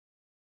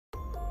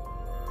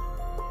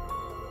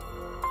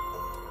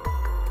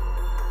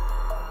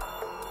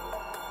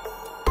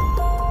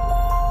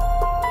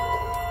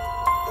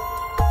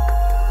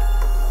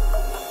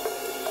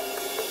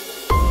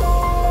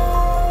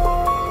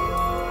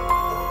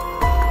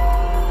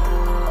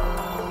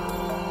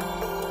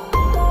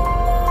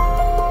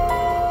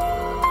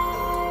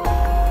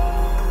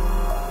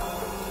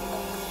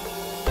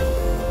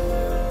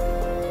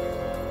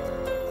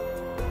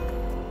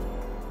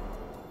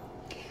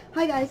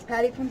guys,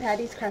 Patty from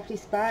Patty's Crafty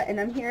Spot, and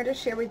I'm here to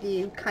share with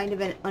you kind of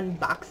an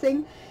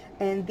unboxing.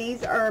 And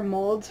these are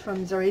molds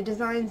from Zuri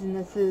Designs, and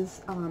this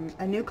is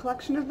a new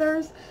collection of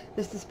theirs.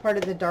 This is part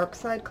of the Dark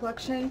Side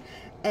collection,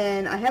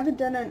 and I haven't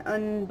done an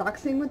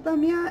unboxing with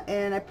them yet,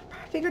 and I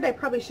figured I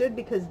probably should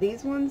because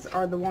these ones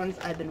are the ones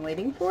I've been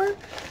waiting for.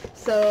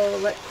 So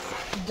let's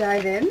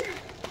dive in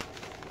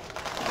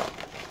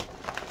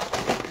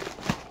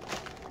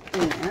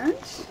and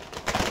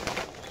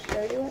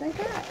show you what I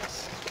got.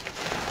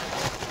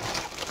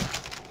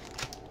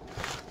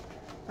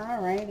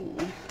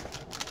 Alrighty.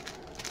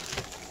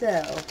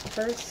 So,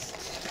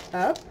 first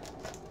up,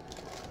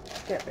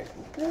 get rid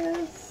of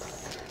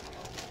this.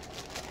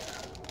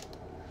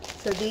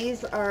 So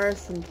these are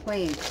some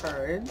playing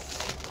cards.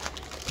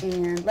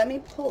 And let me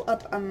pull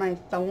up on my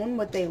phone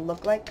what they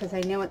look like because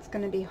I know it's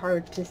going to be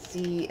hard to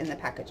see in the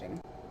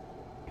packaging.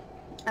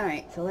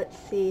 Alright, so let's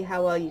see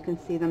how well you can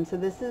see them. So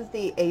this is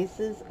the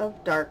Aces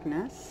of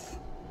Darkness.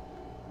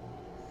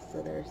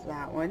 So there's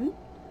that one,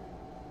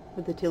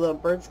 with the two little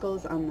bird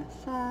skulls on the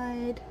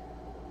side.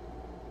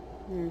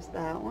 There's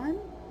that one.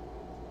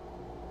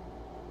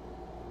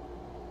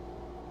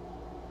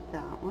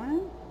 That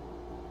one.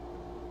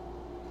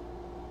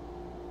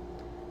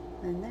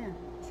 And there.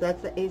 So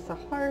that's the Ace of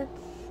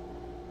Hearts,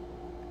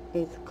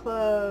 Ace of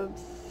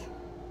Clubs,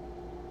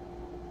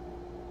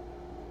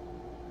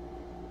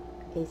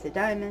 Ace of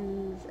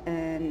Diamonds,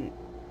 and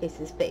Ace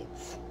of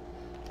Spades.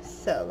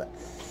 So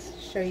let's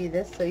show you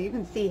this so you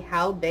can see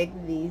how big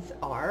these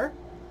are.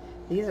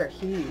 These are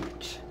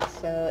huge.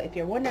 So if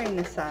you're wondering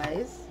the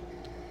size,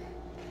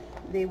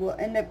 they will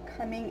end up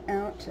coming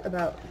out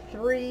about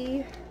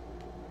 3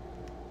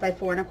 by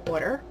 4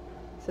 1/4.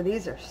 So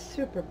these are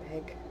super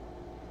big.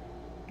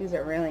 These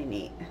are really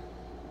neat.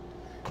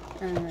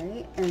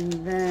 Alright, and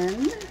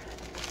then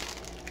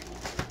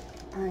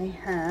I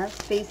have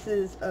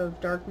Faces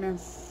of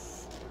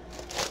Darkness.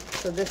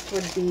 So this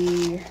would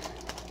be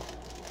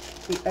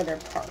the other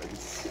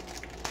cards.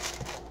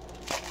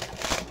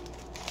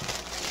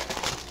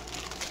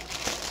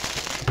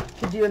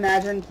 Could you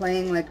imagine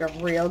playing like a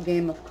real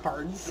game of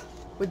cards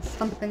with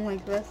something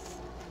like this?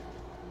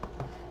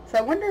 So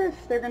I wonder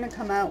if they're going to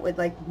come out with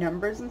like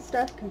numbers and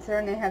stuff,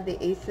 considering they have the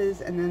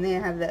aces and then they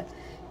have the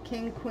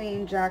king,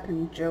 queen, jack,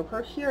 and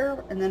joker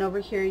here, and then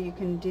over here you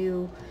can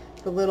do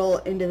the little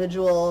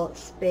individual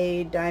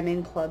spade,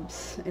 diamond,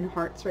 clubs, and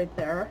hearts right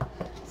there.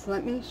 So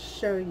let me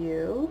show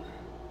you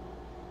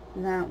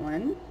that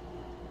one.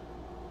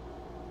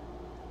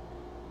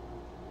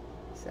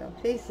 So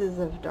Faces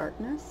of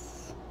Darkness.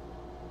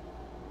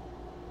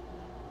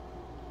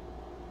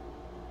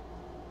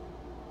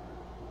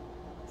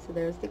 So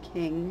there's the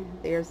king,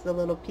 there's the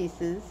little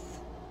pieces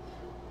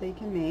that you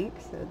can make.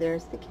 So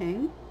there's the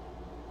king,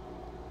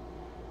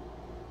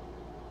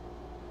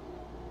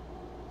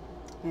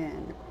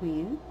 and the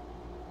queen,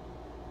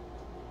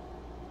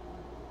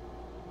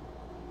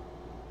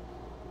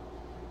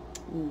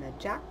 and the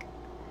jack,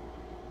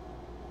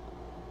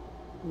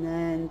 and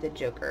then the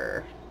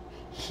joker.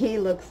 He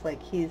looks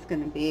like he's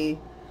going to be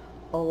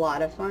a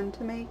lot of fun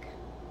to make.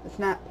 It's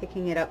not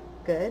picking it up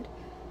good,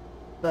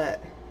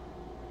 but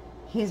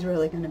he's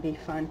really going to be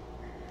fun.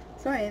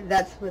 So anyway,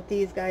 that's what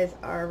these guys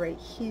are right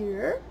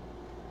here.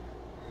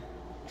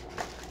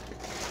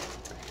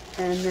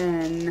 And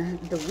then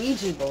the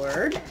Ouija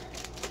board.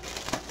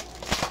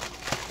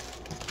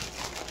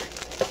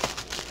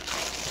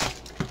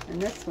 And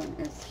this one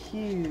is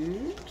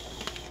huge.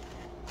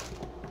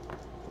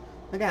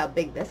 Look at how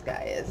big this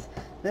guy is.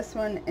 This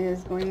one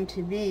is going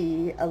to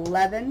be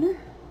 11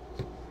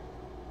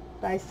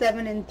 by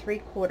 7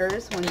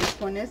 3/4 when this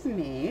one is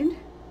made.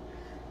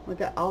 Look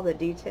at all the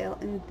detail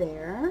in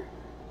there.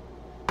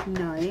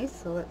 Nice.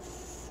 So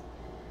let's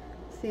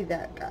see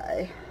that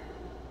guy.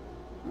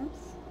 Oops.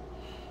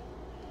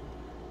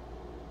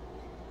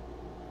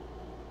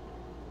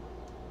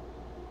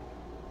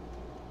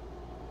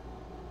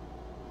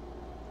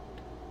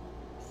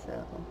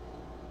 So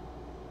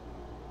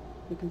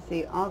you can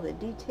see all the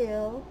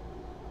detail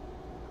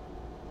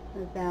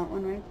with that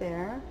one right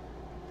there.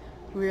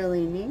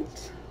 Really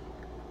neat.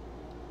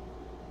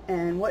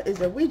 And what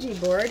is a Ouija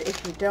board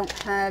if you don't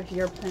have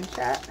your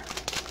planchette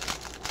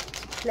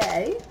to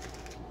play?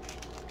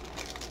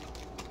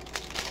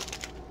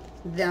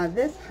 Now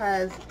this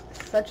has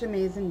such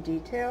amazing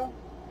detail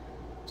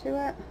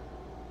to it.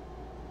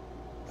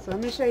 So let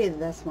me show you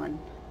this one,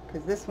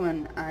 because this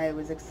one I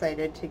was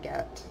excited to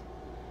get.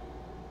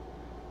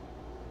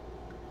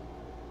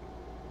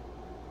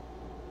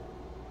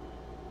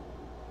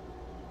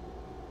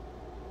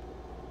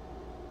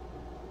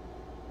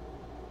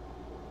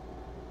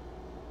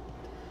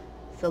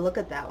 So look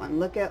at that one.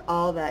 Look at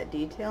all that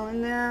detail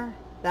in there.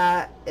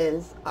 That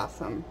is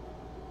awesome.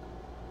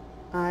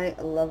 I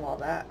love all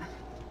that.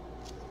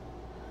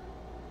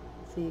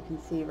 So you can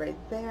see right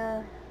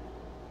there.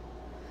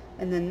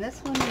 And then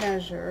this one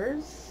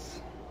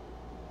measures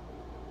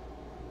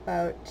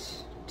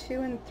about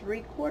 2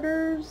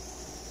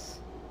 3/4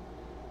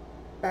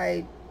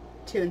 by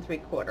 2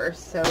 3/4.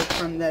 So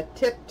from the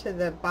tip to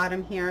the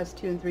bottom here is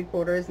 2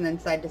 3/4, and then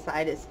side to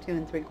side is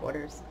 2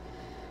 3/4.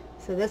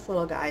 So this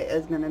little guy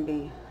is going to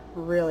be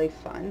really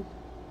fun.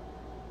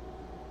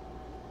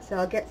 So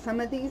I'll get some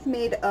of these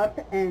made up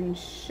and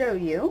show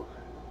you.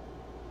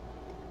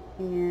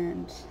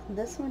 And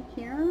this one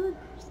here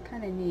is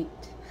kind of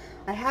neat.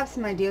 I have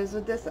some ideas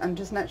with this. I'm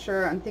just not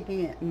sure. I'm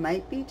thinking it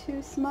might be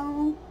too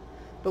small,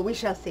 but we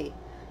shall see.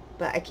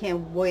 But I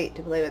can't wait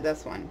to play with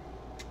this one.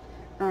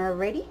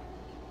 Alrighty.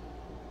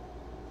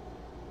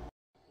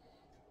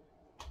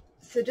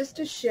 So just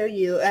to show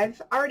you,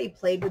 I've already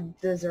played with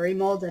the Zuri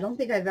molds. I don't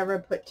think I've ever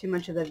put too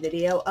much of a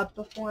video up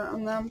before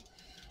on them.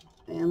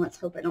 And let's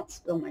hope I don't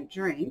spill my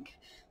drink.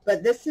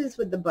 But this is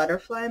with the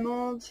butterfly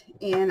mold,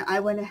 and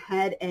I went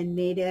ahead and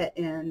made it,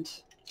 and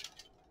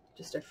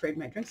just afraid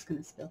my drink's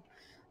gonna spill.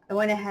 I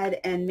went ahead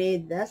and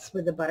made this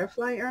with the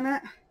butterfly on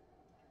it.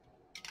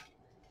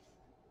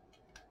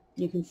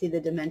 You can see the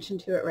dimension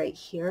to it right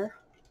here.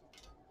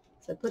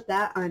 So I put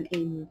that on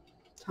a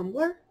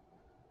tumbler.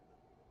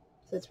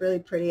 So it's really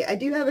pretty. I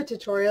do have a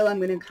tutorial I'm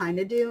going to kind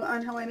of do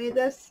on how I made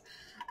this.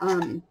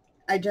 I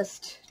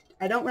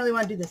don't really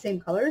want to do the same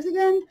colors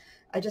again.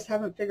 I just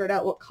haven't figured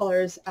out what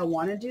colors I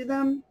want to do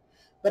them.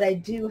 But I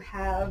do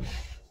have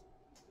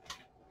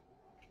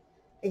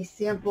a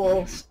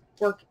sample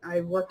work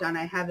I worked on.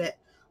 I have it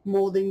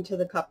molding to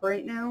the cup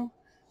right now.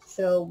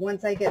 So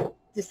once I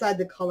decide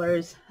the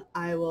colors,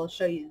 I will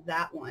show you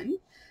that one.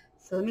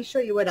 So let me show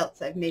you what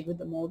else I've made with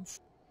the molds.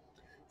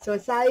 So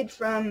aside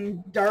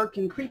from dark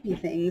and creepy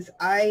things,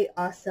 I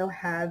also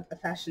have a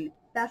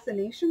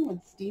fascination with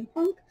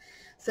steampunk.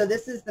 So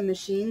this is the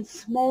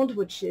machines mold,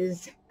 which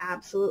is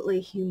absolutely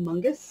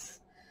humongous.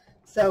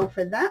 So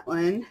for that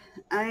one,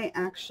 I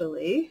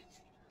actually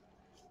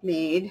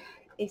made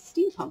a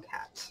steampunk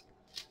hat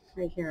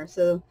right here.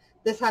 So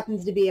this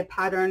happens to be a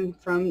pattern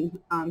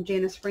from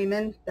Janice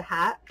Freeman, the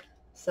hat.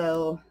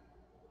 So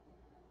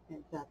I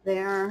have that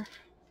there.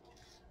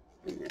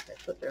 And if I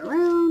flip it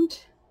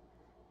around,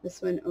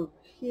 this one over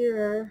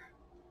here,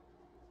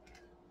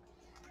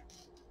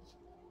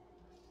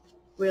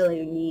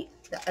 really neat.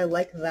 I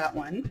like that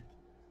one.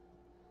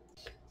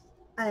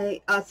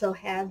 I also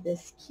have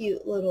this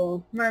cute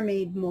little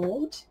mermaid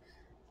mold,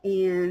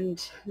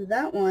 and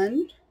that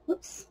one,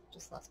 whoops,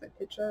 just lost my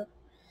picture,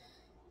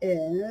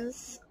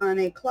 is on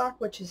a clock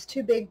which is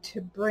too big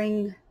to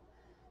bring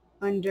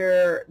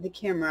under the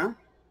camera,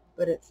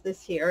 but it's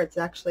this here. It's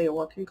actually a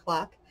working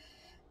clock,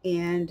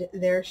 and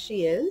there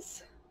she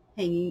is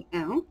hanging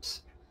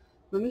out.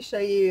 Let me show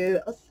you.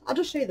 I'll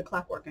just show you the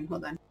clock working.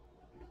 Hold on.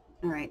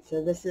 All right,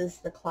 so this is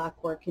the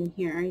clock working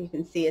here. You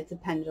can see it's a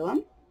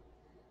pendulum,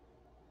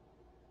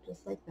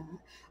 just like that.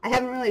 I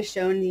haven't really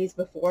shown these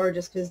before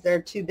just because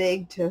they're too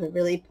big to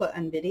really put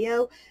on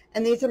video,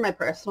 and these are my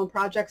personal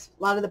projects.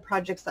 A lot of the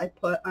projects I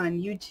put on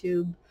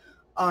YouTube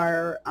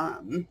are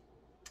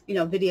you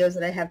know, videos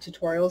that I have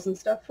tutorials and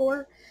stuff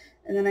for.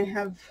 And then I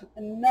have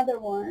another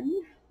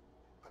one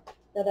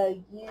that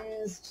I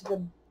used the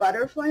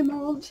butterfly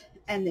mold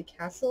and the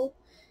castle,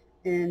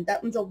 and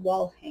that one's a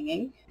wall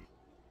hanging.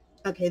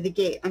 Okay, the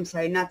gate, I'm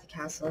sorry, not the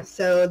castle.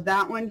 So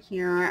that one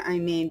here, I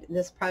made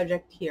this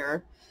project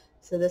here.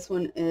 So this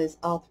one is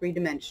all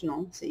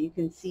three-dimensional, so you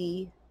can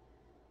see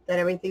that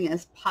everything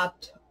is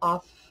popped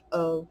off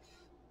of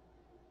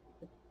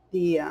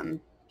the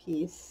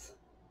piece.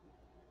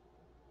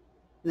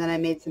 And then I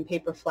made some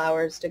paper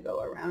flowers to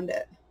go around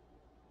it.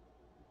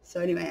 So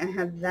anyway, I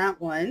have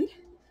that one.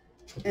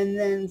 And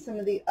then some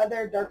of the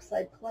other Dark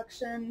Side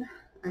collection,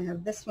 I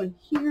have this one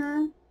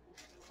here.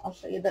 I'll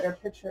show you a better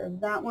picture of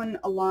that one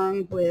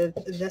along with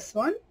this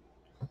one.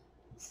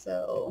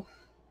 So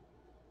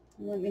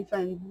let me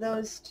find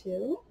those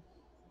two.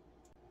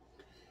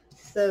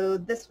 So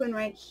this one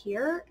right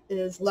here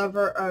is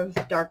Lover of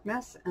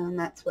Darkness, and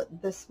that's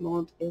what this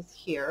mold is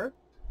here.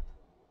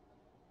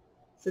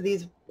 So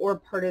these were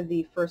part of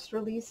the first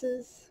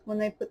releases when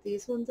they put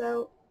these ones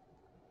out.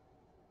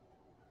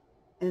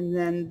 And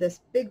then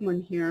this big one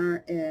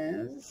here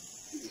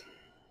is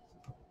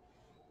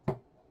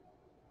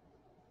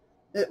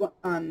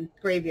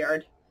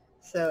Graveyard.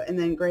 So, and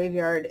then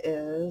Graveyard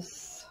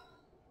is,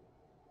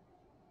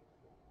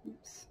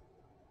 oops,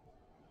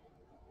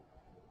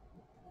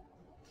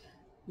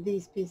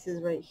 these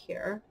pieces right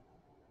here.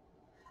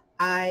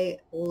 I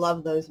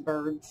love those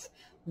birds.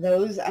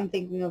 Those, I'm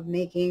thinking of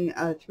making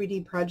a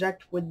 3D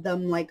project with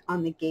them, like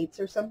on the gates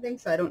or something.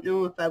 So I don't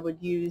know if I would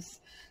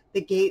use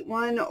the gate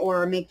one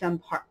or make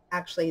them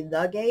actually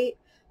the gate.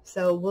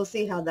 So we'll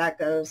see how that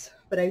goes.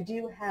 But I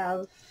do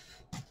have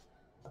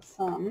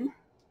some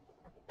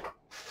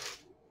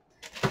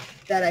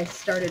that I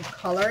started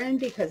coloring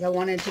because I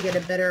wanted to get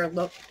a better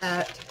look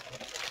at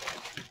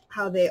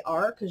how they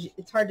are, because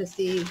it's hard to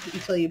see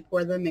until you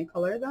pour them and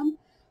color them.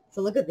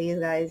 So look at these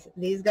guys.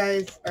 These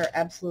guys are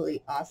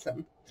absolutely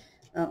awesome.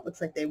 It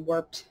looks like they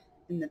warped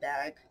in the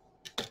bag.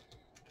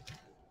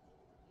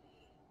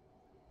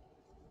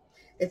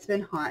 It's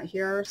been hot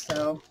here,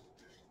 so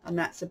I'm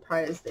not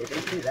surprised they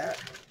didn't do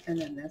that. And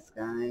then this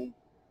guy,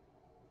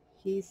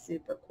 he's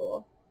super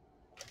cool.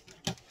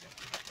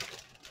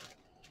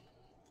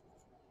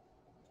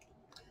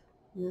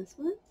 And this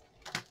one.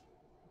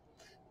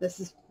 This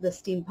is the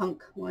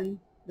steampunk one,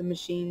 the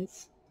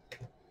machines.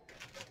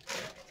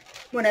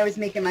 When I was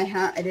making my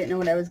hat, I didn't know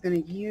what I was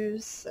going to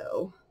use,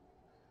 so.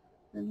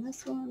 And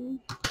this one.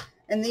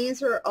 And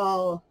these are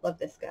all, love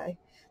this guy.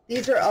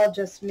 These are all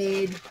just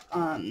made,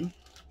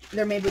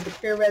 they're made with the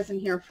clear resin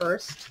here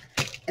first,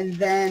 and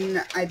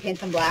then I paint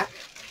them black.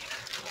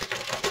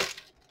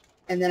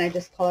 And then I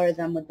just color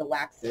them with the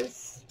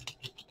waxes.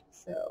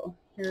 So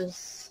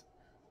here's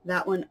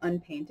that one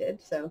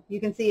unpainted. So you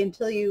can see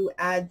until you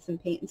add some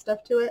paint and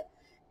stuff to it,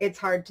 it's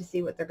hard to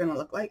see what they're going to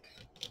look like.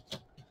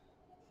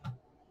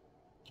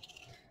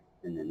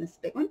 And then this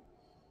big one.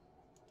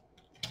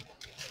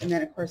 And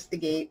then of course the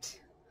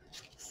gate.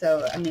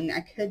 So, I mean,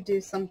 I could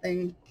do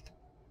something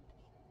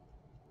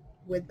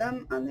with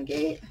them on the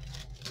gate.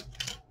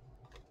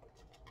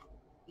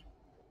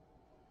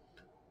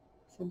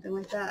 Something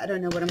like that. I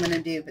don't know what I'm going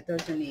to do, but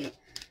those are neat.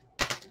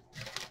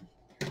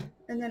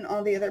 And then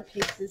all the other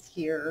pieces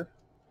here.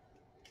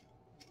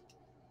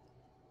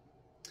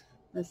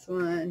 This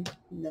one,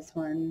 and this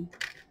one.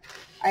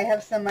 I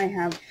have some I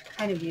have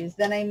kind of used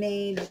that I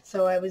made.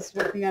 So I was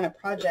working on a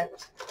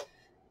project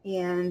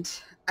and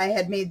I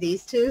had made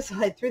these two, so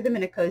I threw them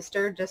in a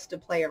coaster just to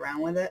play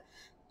around with it.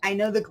 I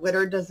know the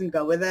glitter doesn't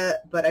go with it,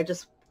 but I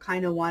just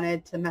kind of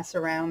wanted to mess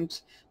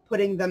around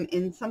putting them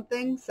in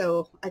something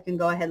so I can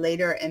go ahead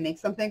later and make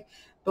something.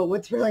 But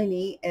what's really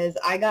neat is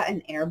I got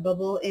an air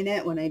bubble in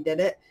it when I did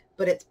it,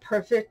 but it's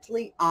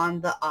perfectly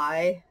on the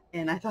eye,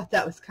 and I thought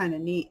that was kind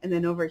of neat. And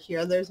then over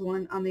here there's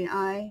one on the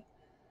eye,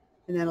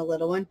 and then a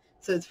little one.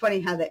 So it's funny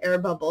how the air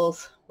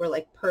bubbles were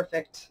like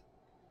perfect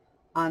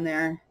on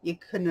there. You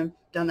couldn't have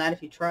done that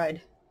if you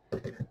tried.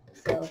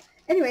 So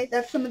anyway,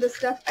 that's some of the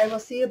stuff. I will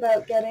see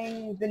about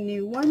getting the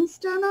new ones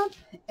done up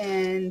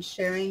and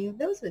sharing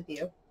those with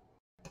you.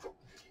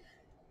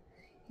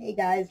 Hey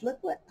guys, look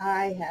what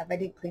I have. I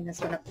did clean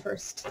this one up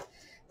first.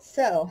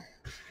 So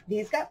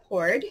these got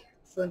poured.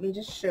 So let me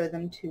just show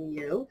them to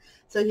you.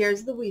 So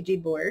here's the Ouija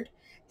board.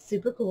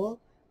 Super cool.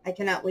 I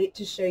cannot wait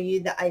to show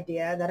you the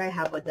idea that I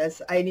have with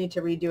this. I need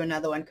to redo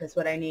another one because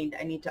what I need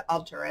to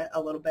alter it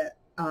a little bit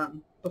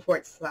before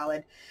it's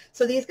solid.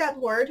 So these got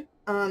poured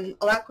a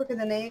lot quicker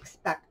than I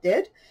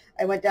expected.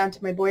 I went down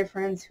to my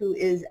boyfriend's, who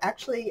is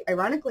actually,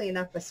 ironically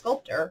enough, a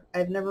sculptor.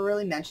 I've never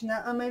really mentioned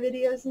that on my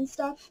videos and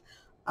stuff.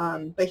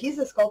 But he's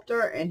a sculptor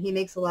and he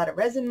makes a lot of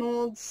resin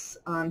molds.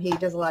 He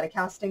does a lot of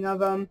casting of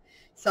them,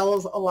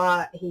 sells a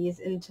lot. He's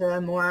into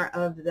more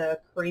of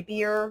the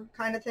creepier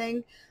kind of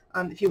thing.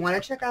 If you want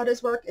to check out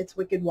his work, it's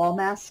Wicked Wall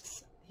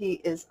Masks.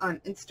 He is on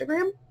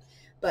Instagram.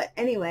 But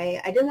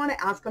anyway, I didn't want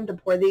to ask him to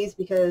pour these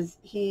because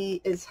he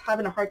is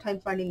having a hard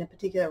time finding the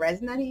particular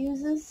resin that he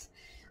uses.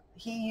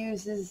 He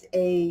uses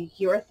a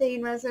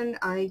urethane resin.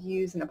 I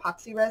use an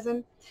epoxy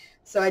resin.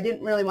 So I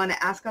didn't really want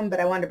to ask him, but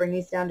I wanted to bring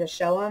these down to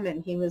show him.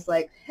 And he was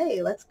like,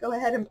 hey, let's go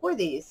ahead and pour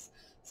these.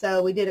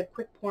 So we did a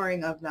quick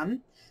pouring of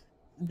them.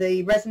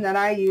 The resin that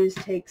I use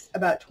takes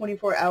about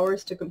 24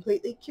 hours to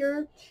completely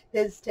cure.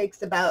 His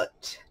takes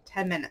about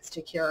 10 minutes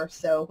to cure.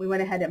 So we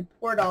went ahead and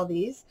poured all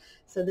these.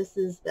 So this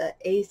is the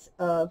Ace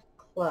of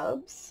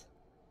Clubs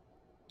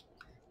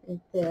right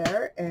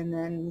there. And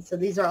then, so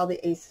these are all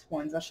the Ace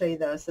ones. I'll show you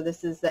those. So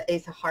this is the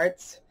Ace of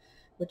Hearts,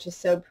 which is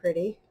so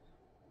pretty.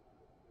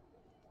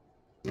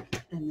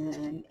 And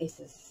then Ace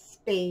of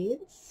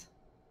Spades.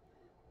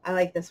 I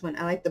like this one.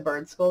 I like the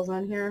bird skulls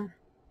on here.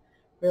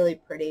 Really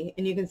pretty.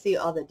 And you can see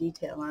all the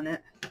detail on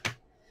it.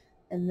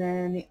 And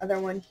then the other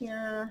one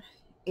here,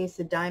 Ace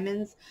of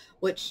Diamonds,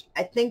 which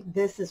I think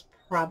this is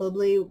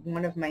probably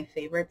one of my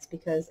favorites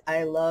because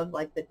I love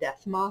like the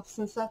death moths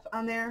and stuff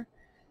on there.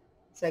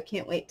 So I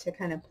can't wait to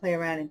kind of play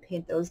around and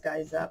paint those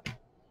guys up.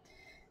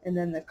 And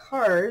then the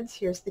cards,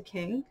 here's the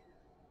King.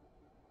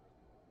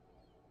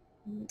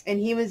 And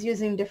he was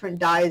using different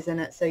dyes in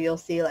it, so you'll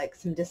see like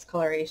some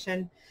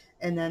discoloration.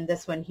 And then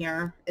this one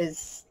here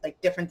is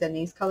like different than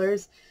these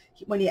colors.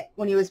 When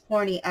he was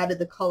pouring, he added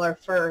the color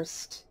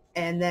first,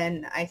 and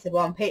then I said,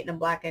 well, I'm painting them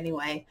black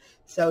anyway,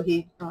 so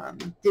he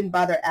didn't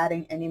bother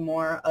adding any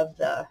more of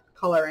the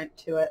colorant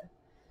to it.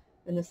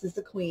 And this is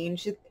the Queen.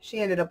 She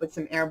ended up with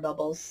some air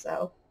bubbles,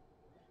 so.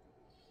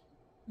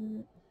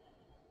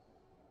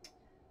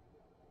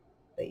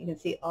 But you can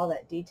see all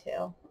that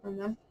detail on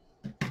them.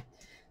 And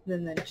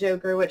then the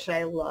Joker, which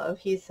I love.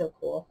 He's so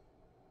cool.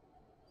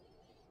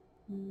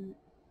 And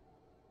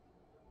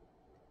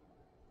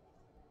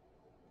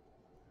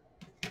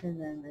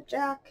then the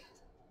Jack.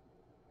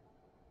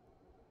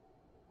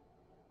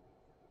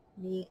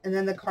 Neat. And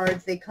then the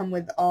cards, they come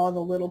with all the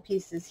little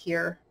pieces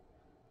here.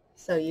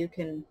 So you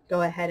can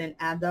go ahead and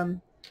add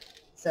them.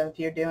 So if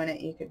you're doing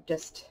it, you could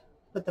just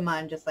put them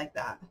on just like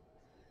that.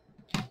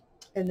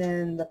 And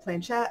then the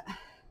planchette.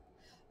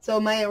 So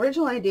my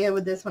original idea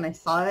with this when I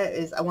saw it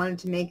is I wanted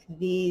to make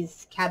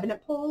these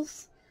cabinet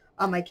pulls.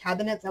 On my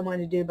cabinets, I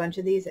wanted to do a bunch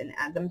of these and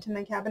add them to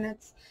my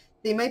cabinets.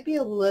 They might be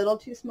a little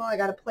too small. I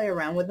got to play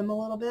around with them a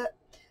little bit.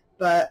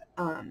 But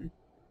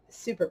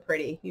super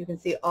pretty. You can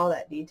see all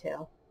that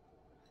detail.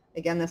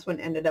 Again, this one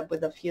ended up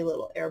with a few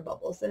little air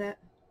bubbles in it.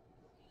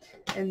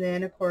 And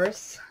then, of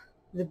course,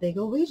 the big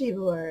old Ouija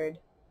board,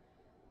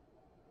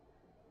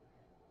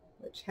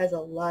 which has a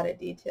lot of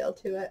detail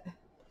to it.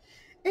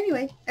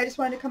 Anyway, I just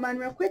wanted to come on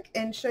real quick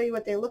and show you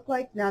what they look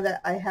like now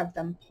that I have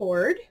them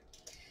poured.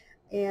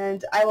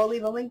 And I will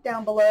leave a link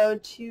down below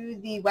to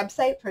the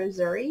website for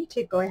Zuri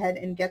to go ahead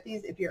and get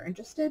these if you're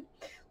interested.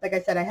 Like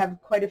I said, I have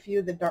quite a few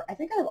of the dark, I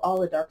think I have all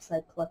the dark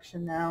side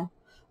collection now.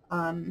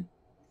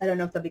 I don't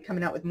know if they'll be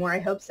coming out with more, I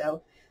hope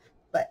so.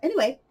 But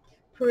anyway,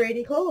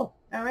 pretty cool.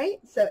 All right,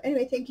 so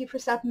anyway, thank you for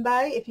stopping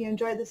by. If you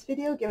enjoyed this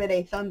video, give it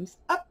a thumbs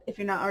up. If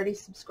you're not already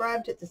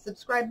subscribed, hit the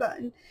subscribe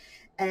button.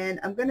 And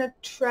I'm going to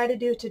try to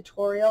do a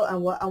tutorial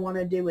on what I want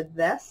to do with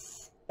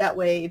this. That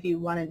way, if you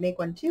want to make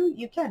one too,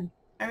 you can.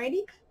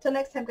 Alrighty, till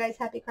next time guys,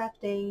 happy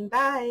crafting.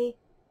 Bye.